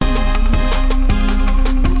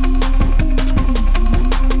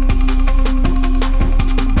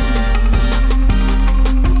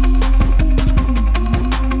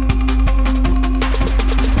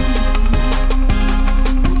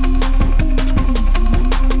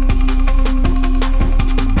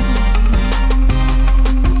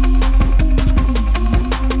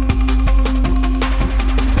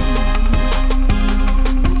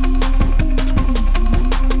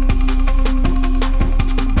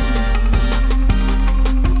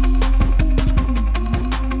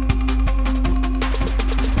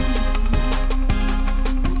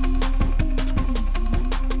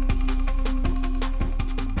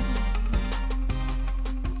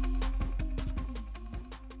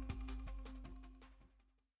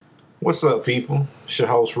What's up, people? It's your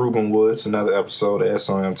host, Ruben Woods, another episode of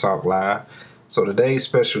SOM Talk Live. So today's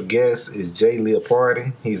special guest is Jay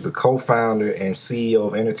Leopardi. He's the co-founder and CEO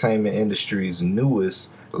of entertainment industry's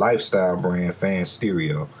newest lifestyle brand,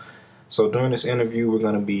 Fanstereo. So during this interview, we're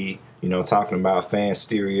going to be, talking about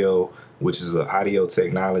Fanstereo, which is an audio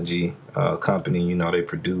technology company. They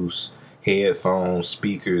produce headphones,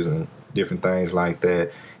 speakers, and different things like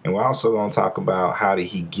that. And we're also going to talk about how did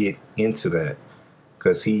he get into that,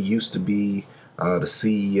 because he used to be the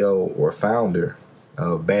CEO or founder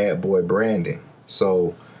of Bad Boy Branding.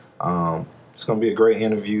 So it's going to be a great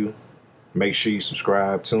interview. Make sure you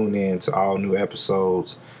subscribe, tune in to all new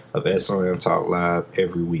episodes of SOM Talk Live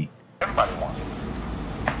every week. Everybody wants it.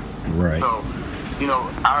 Right. So,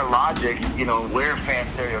 our logic, where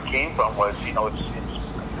Fanstereo came from was,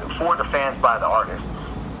 it's for the fans by the artists.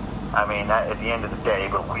 I mean, at the end of the day,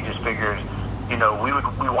 but we just figured, we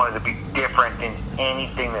wanted to be different than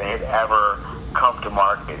anything that had ever come to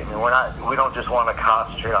market. I mean, we don't just want to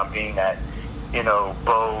concentrate on being that,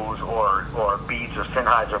 Bose or Beats or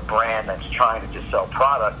Sennheiser brand that's trying to just sell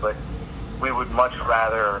product, but we would much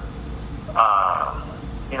rather,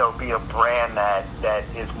 be a brand that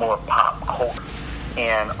is more pop culture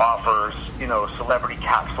and offers, celebrity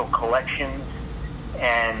capsule collections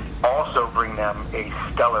and also bring them a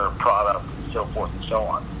stellar product and so forth and so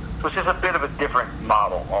on. So it's just a bit of a different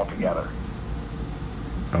model altogether.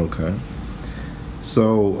 Okay.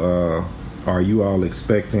 So, are you all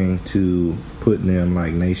expecting to put them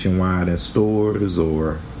like nationwide in stores,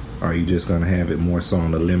 or are you just going to have it more so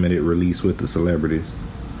on a limited release with the celebrities?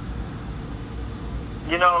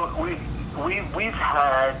 We've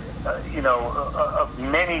had,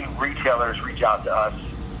 many retailers reach out to us.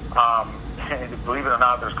 Believe it or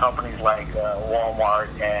not, there's companies like Walmart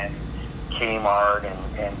and Kmart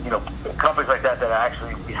and companies like that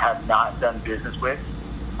actually we have not done business with,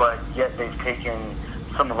 but yet they've taken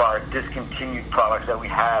some of our discontinued products that we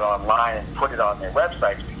had online and put it on their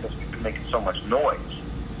websites because we've been making so much noise.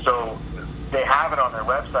 So they have it on their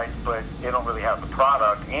websites, but they don't really have the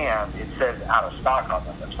product, and it says out of stock on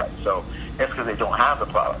their website. So it's because they don't have the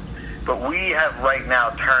product. But we have right now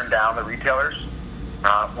turned down the retailers.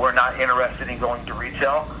 We're not interested in going to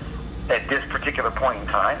retail at this particular point in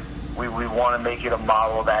time. We want to make it a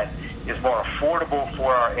model that is more affordable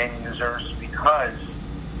for our end users, because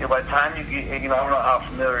by the time you get, I don't know how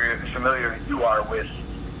familiar you are with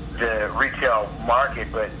the retail market,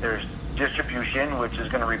 but there's distribution, which is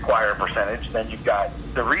going to require a percentage. Then you've got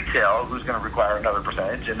the retail, who's going to require another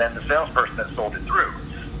percentage, and then the salesperson that sold it through,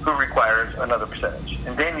 who requires another percentage.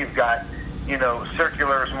 And then you've got,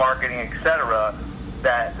 circulars, marketing, etc.,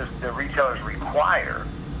 that the retailers require,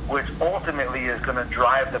 which ultimately is going to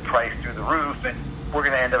drive the price through the roof, and we're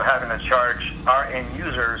going to end up having to charge our end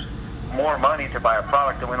users more money to buy a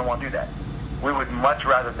product, and we don't want to do that. We would much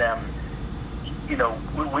rather them,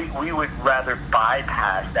 we would rather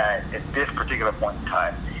bypass that at this particular point in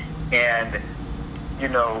time and,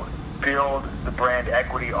 build the brand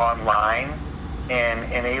equity online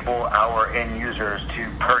and enable our end users to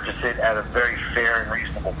purchase it at a very fair and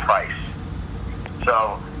reasonable price.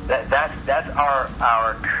 So that's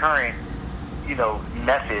our current,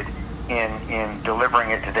 method in delivering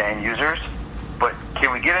it to the end users. But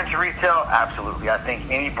can we get into retail? Absolutely. I think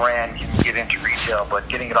any brand can get into retail, but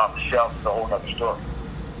getting it off the shelf is a whole other story.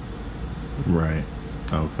 Right.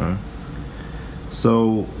 Okay.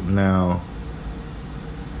 So now,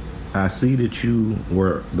 I see that you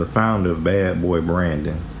were the founder of Bad Boy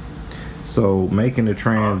Branding. So making the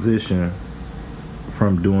transition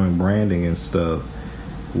from doing branding and stuff,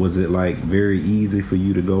 was it like very easy for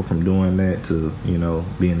you to go from doing that to,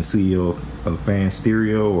 being the CEO of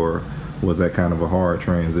Fanstereo, or was that kind of a hard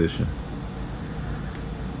transition?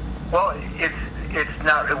 Well, it's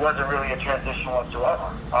not. It wasn't really a transition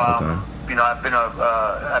whatsoever. Okay.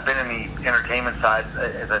 I've been in the entertainment side,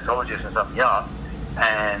 as I told you, since I'm young,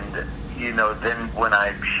 and then when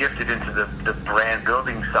I shifted into the brand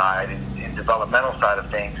building side and developmental side of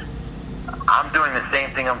things, I'm doing the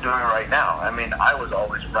same thing I'm doing right now. I mean, I was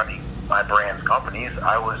always running my brand's companies.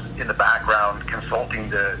 I was in the background consulting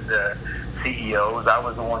the CEOs. I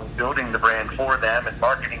was the one building the brand for them and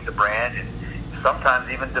marketing the brand, and sometimes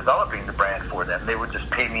even developing the brand for them. They would just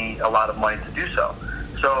pay me a lot of money to do so.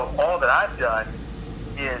 So all that I've done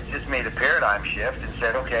is just made a paradigm shift and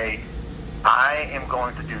said, okay, I am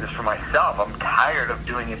going to do this for myself. I'm tired of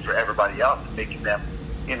doing it for everybody else and making them,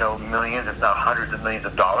 millions, if not hundreds of millions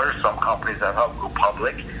of dollars. Some companies that help go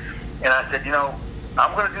public. And I said,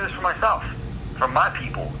 I'm going to do this for myself, for my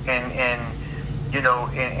people, and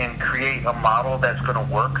create a model that's going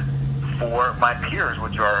to work for my peers,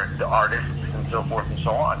 which are the artists artists and so forth and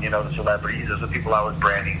so on. The celebrities, those are the people I was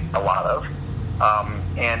branding a lot of,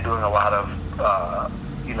 and doing a lot of,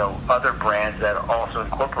 other brands that also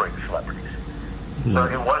incorporate celebrities. Mm-hmm. So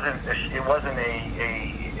it wasn't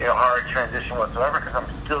a hard transition whatsoever, because I'm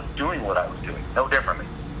still doing what I was doing, no differently.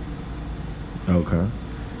 Okay.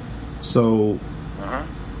 So,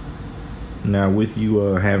 now with you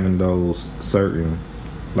having those certain,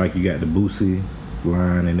 like you got the Boosie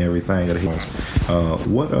line and everything,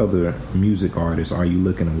 what other music artists are you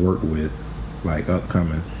looking to work with, like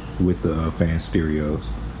upcoming with the Fanstereos?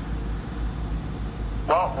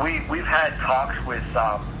 Well, we've had talks with,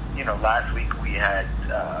 last week we had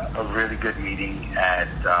a really good meeting at,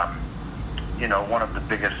 one of the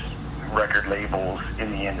biggest record labels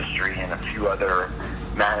in the industry, and a few other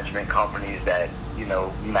management companies that,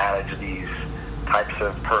 manage these types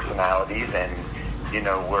of personalities, and,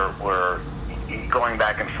 we're going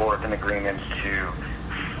back and forth in agreements to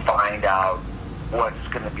find out what's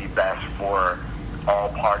going to be best for all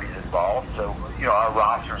parties involved. So, our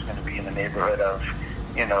roster is going to be in the neighborhood of,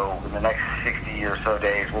 in the next 60 or so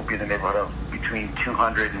days, we'll be in the neighborhood of between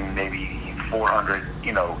 200 and maybe 400,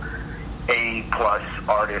 A-plus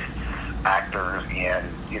artists, actors, and,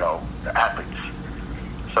 athletes.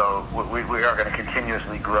 So we are going to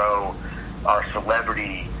continuously grow our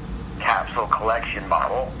celebrity capsule collection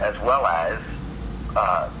model, as well as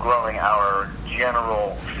growing our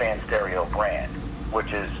general Fanstereo brand,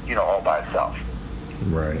 which is, all by itself.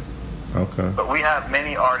 Right. Okay. But we have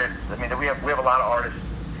many artists. I mean, we have a lot of artists,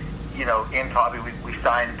 in probably we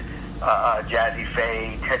signed Jazzy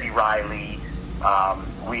Faye, Teddy Riley.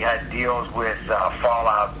 We had deals with Fall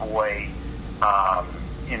Out Boy.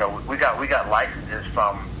 We got licenses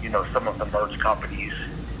from, some of the merch companies,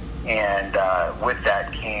 and with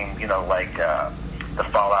that came, like the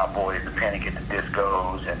Fall Out Boys, the Panic at the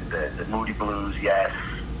Discos, and the Moody Blues, yes.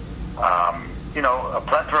 A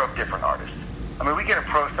plethora of different artists. I mean, we get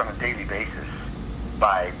approached on a daily basis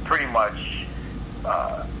by pretty much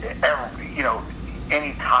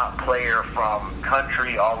any top player, from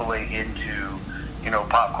country all the way into,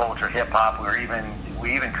 pop culture, hip hop.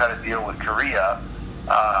 We even cut a deal with Korea.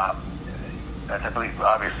 That's, I believe,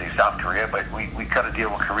 obviously South Korea, but we cut a deal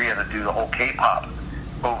with Korea to do the whole K-pop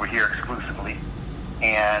over here exclusively,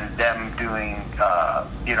 and them doing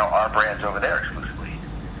our brands over there exclusively.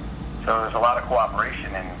 So there's a lot of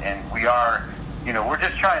cooperation, and we are, we're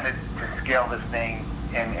just trying to scale this thing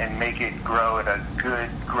and make it grow at a good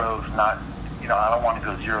growth. Not, I don't want to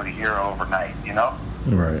go 0 to hero overnight.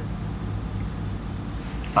 Right.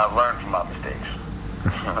 I've learned from my mistakes.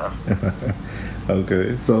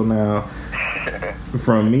 Okay, so now,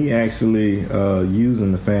 from me actually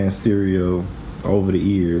using the Fanstereo over the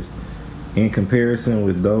years, in comparison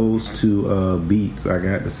with those two beats, I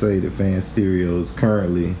got to say that Fanstereo's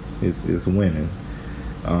currently is winning.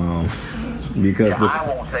 Because I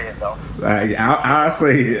won't say it though. I'll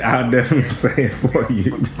say it. I'll definitely say it for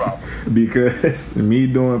you. Because me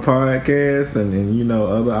doing podcasts and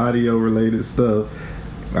other audio related stuff,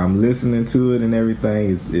 I'm listening to it and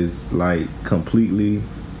everything is like completely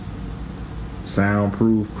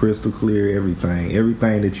soundproof, crystal clear,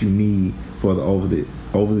 everything that you need for the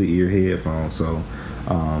over the ear headphones. So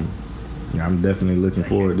I'm definitely looking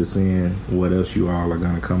forward to seeing what else you all are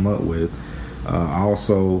going to come up with.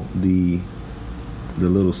 Also, the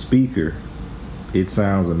little speaker, it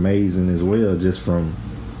sounds amazing as well, just from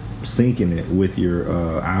syncing it with your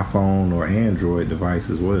iPhone or Android device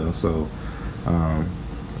as well. So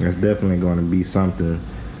it's definitely going to be something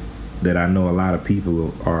that I know a lot of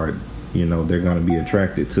people are, they're going to be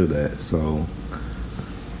attracted to that. So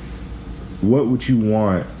what would you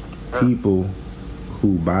want people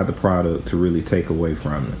who buy the product to really take away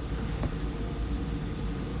from it?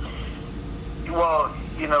 Well,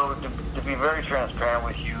 to be very transparent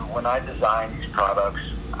with you, when I design these products,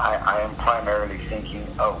 I am primarily thinking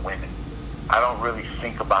of women. I don't really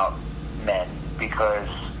think about men, because,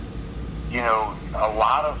 a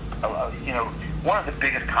lot of, one of the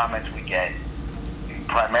biggest comments we get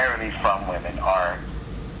primarily from women are,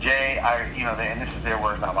 Jay, and this is their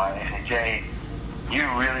words, not mine. They say, Jay, you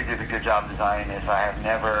really did a good job designing this. I have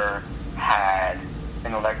never had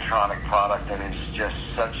an electronic product that is just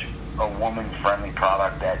such a woman-friendly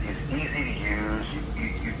product that is easy to use.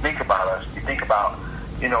 You think about us. You think about,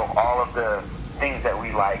 all of the things that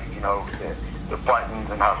we like, the buttons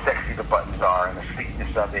and how sexy the buttons are and the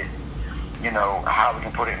sleekness of it, how we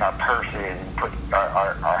can put it in our purses and put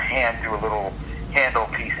our hand through a little handle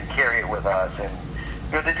piece and carry it with us. And,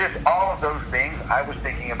 they're just all of those things. I was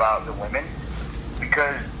thinking about the women,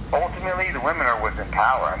 because ultimately the women are what's in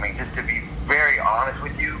power. I mean, just to be very honest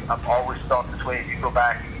with you. I've always felt this way. If you go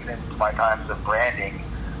back even to my times of branding,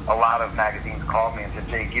 a lot of magazines called me and said,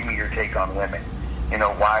 Jay, give me your take on women. You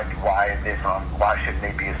know, why is this on? Why shouldn't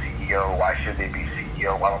they be a CEO? Why should they be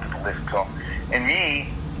CEO? Why don't people listen to them? And me,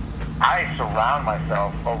 I surround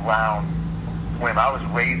myself around women. I was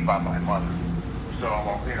raised by my mother. So,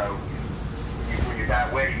 you know, when you're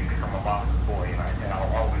that way, you become a mama's boy, and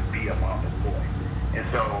I'll always be a mama's boy. And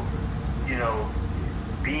so, you know,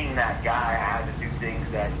 being that guy, I had to do things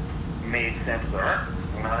that made sense to her.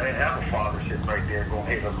 You know, I didn't have a father sitting right there going,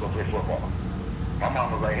 hey, let's go play football. My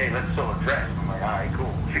mom was like, hey, let's sew a dress. I'm like, all right,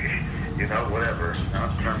 cool. You know, whatever.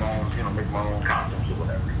 I'll turn my own, you know, make my own costumes or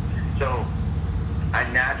whatever. So I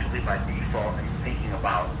naturally, by default, am thinking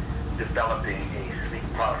about developing a sleek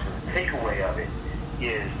product. So the takeaway of it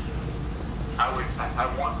is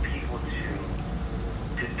I want people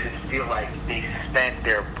to feel like they spent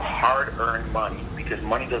their hard-earned money, because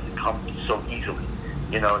money doesn't come so easily.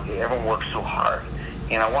 You know, everyone works so hard.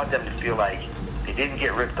 And I want them to feel like they didn't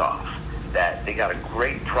get ripped off, that they got a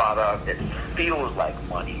great product that feels like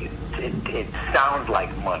money. It sounds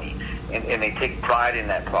like money. And they take pride in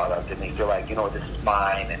that product, and they feel like, you know, this is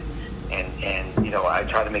mine. And you know, I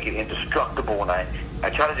try to make it indestructible, and I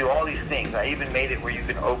try to do all these things. I even made it where you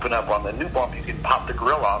can open up on the new bump, you can pop the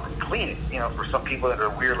grill off and clean it. You know, for some people that are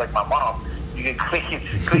weird like my mom, you can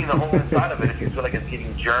clean the whole inside of it if you feel like it's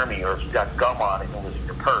getting germy, or if you've got gum on it and it was in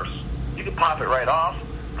your purse. You can pop it right off,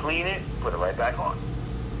 clean it, put it right back on.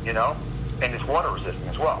 You know? And it's water resistant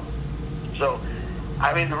as well. So,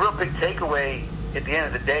 I mean, the real big takeaway at the end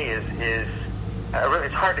of the day is it's a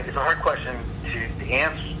hard question to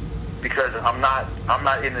answer, because I'm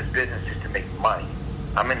not in this business just to make money.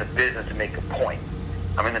 I'm in the business to make a point.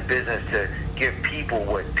 I'm in the business to give people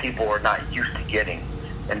what people are not used to getting.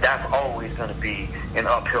 And that's always going to be an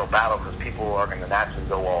uphill battle, because people are going to naturally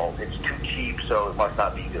go, well, it's too cheap, so it must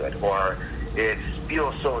not be good. Or it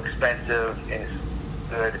feels so expensive and it's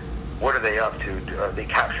good. What are they up to? Are they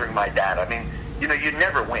capturing my data? I mean, you know, you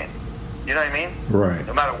never win. You know what I mean? Right.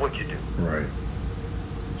 No matter what you do. Right.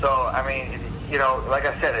 So, I mean, you know, like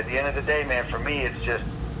I said, at the end of the day, man, for me, it's just,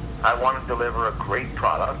 I want to deliver a great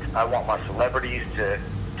product. I want my celebrities to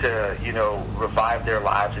you know, revive their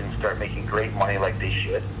lives and start making great money like they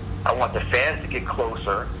should. I want the fans to get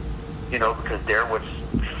closer, you know, because they're what's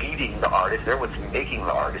feeding the artist. They're what's making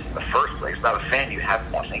the artist in the first place. Without a fan, you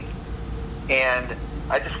have nothing. And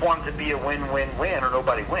I just want it to be a win-win-win, or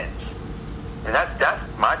nobody wins. And that's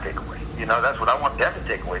my takeaway. You know, that's what I want them to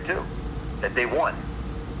take away, too, that they won.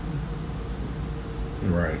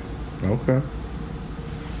 Right. Okay.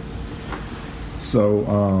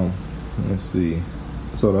 So, let's see.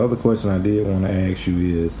 So the other question I did want to ask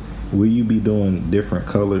you is, will you be doing different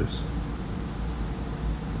colors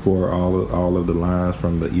for all of the lines,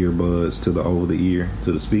 from the earbuds to the over-the-ear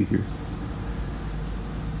to the speakers?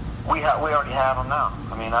 We already have them now.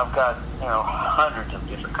 I mean, I've got, you know, hundreds of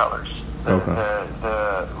different colors.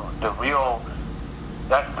 The real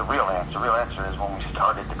answer. The real answer is, when we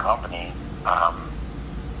started the company,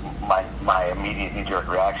 my immediate knee-jerk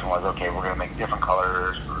reaction was, okay, we're going to make different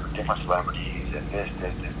colors for different celebrities, and this.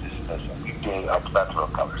 And we did a plethora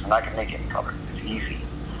of colors, and I can make any color. It's easy.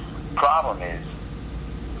 Problem is,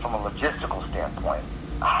 from a logistical standpoint,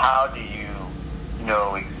 how do you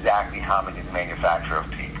know exactly how many to manufacture of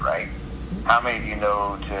pink, right? How many do you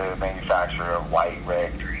know to manufacture of white,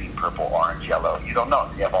 red, green, purple, orange, yellow? You don't know.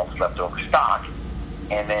 You have all this leftover stock,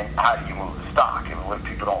 and then how do you move the stock? I mean, what if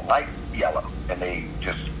people don't like yellow, and they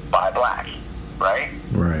just buy black, right?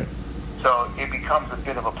 Right. So it becomes a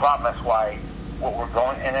bit of a problem. That's why what we're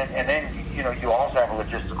going, and then you know, you also have a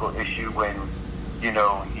logistical issue when, you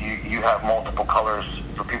know, you have multiple colors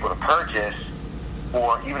for people to purchase,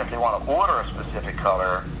 or even if they want to order a specific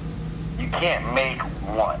color, you can't make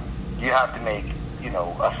one. You have to make, you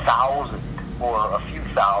know, 1,000 or a few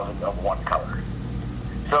thousand of one color.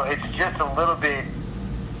 So it's just a little bit,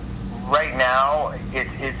 right now,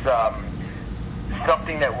 it's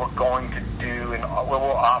something that we're going to do and we'll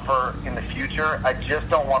offer in the future. I just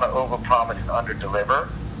don't want to overpromise and underdeliver.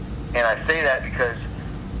 And I say that because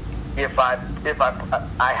if I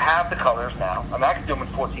have the colors now, I'm actually doing them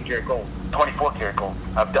in 14 karat gold, 24 karat gold.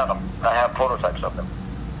 I've done them. I have prototypes of them.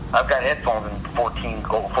 I've got headphones in 14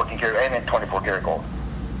 karat and in 24 karat gold.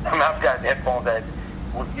 I mean, I've got headphones that,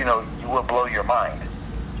 you know, you will blow your mind.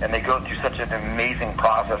 And they go through such an amazing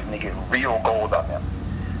process, and they get real gold on them.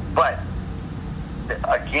 But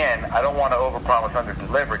again, I don't want to overpromise,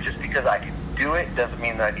 underdeliver. Just because I can do it doesn't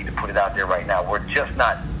mean that I need to put it out there right now. We're just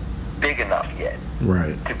not big enough yet,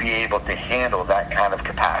 right, to be able to handle that kind of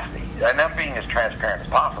capacity. And I'm being as transparent as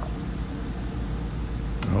possible.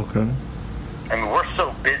 Okay. I mean, we're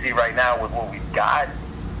so busy right now with what we've got,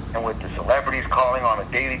 and with the celebrities calling on a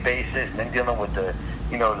daily basis, and then dealing with the,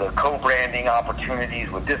 the co-branding opportunities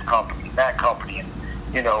with this company, that company, and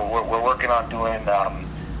we're working on doing,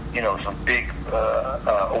 some big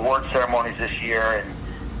award ceremonies this year,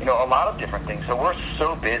 and a lot of different things. So we're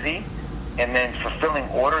so busy, and then fulfilling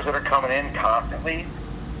orders that are coming in constantly.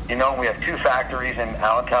 We have 2 factories in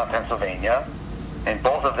Allentown, Pennsylvania, and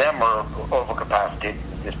both of them are overcapacitated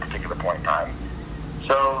at this particular point in time.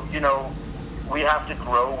 So, we have to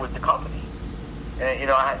grow with the company. And,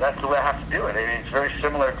 that's the way I have to do it. I mean, it's very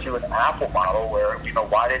similar to an Apple model where,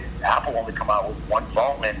 why did Apple only come out with one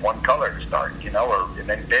phone and one color to start, and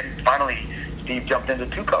then finally Steve jumped into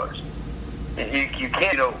 2 colors. You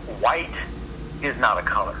can't, white is not a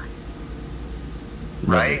color.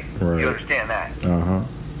 Right? You understand that? Uh-huh.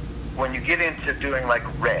 When you get into doing like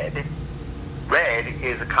red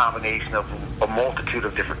is a combination of a multitude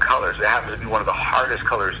of different colors. It happens to be one of the hardest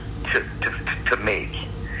colors to make.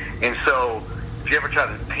 And so if you ever try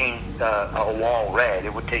to paint a wall red,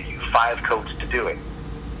 it would take you 5 coats to do it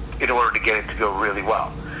in order to get it to go really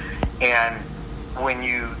well. And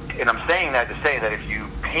I'm saying that to say that if you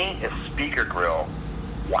paint a speaker grill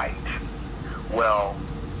white, well,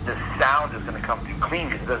 the sound is going to come through clean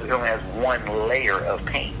because it only has 1 layer of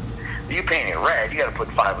paint. If you paint it red, you got to put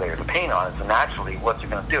 5 layers of paint on it. So naturally, what's it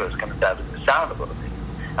going to do? It's going to dilute the sound a little bit.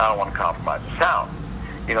 I don't want to compromise the sound.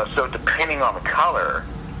 So depending on the color,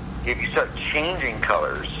 if you start changing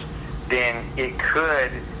colors, then it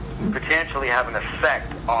could potentially have an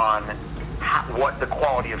effect on what the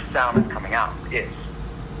quality of sound that's coming out is.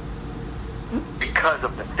 Because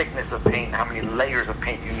of the thickness of paint and how many layers of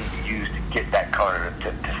paint you need to use to get that color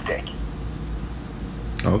to stick.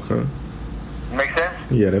 Okay. Make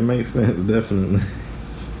sense? Yeah, that makes sense, definitely.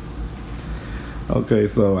 Okay,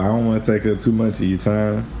 so I don't want to take up too much of your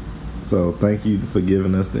time. So thank you for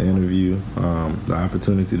giving us the interview, the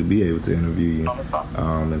opportunity to be able to interview you.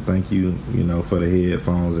 And thank you, for the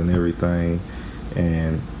headphones and everything.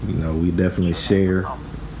 And, we definitely share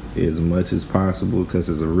as much as possible because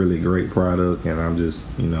it's a really great product. And I'm just,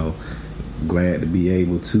 glad to be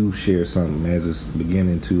able to share something as it's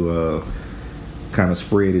beginning to kind of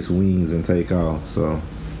spread its wings and take off. So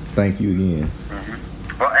thank you again.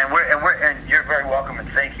 Mm-hmm. Well, and you're very welcome, and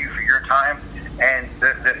thank you for your time. And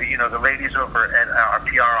the ladies over at our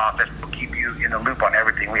PR office will keep you in the loop on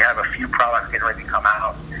everything. We have a few products getting ready to come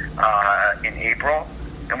out in April,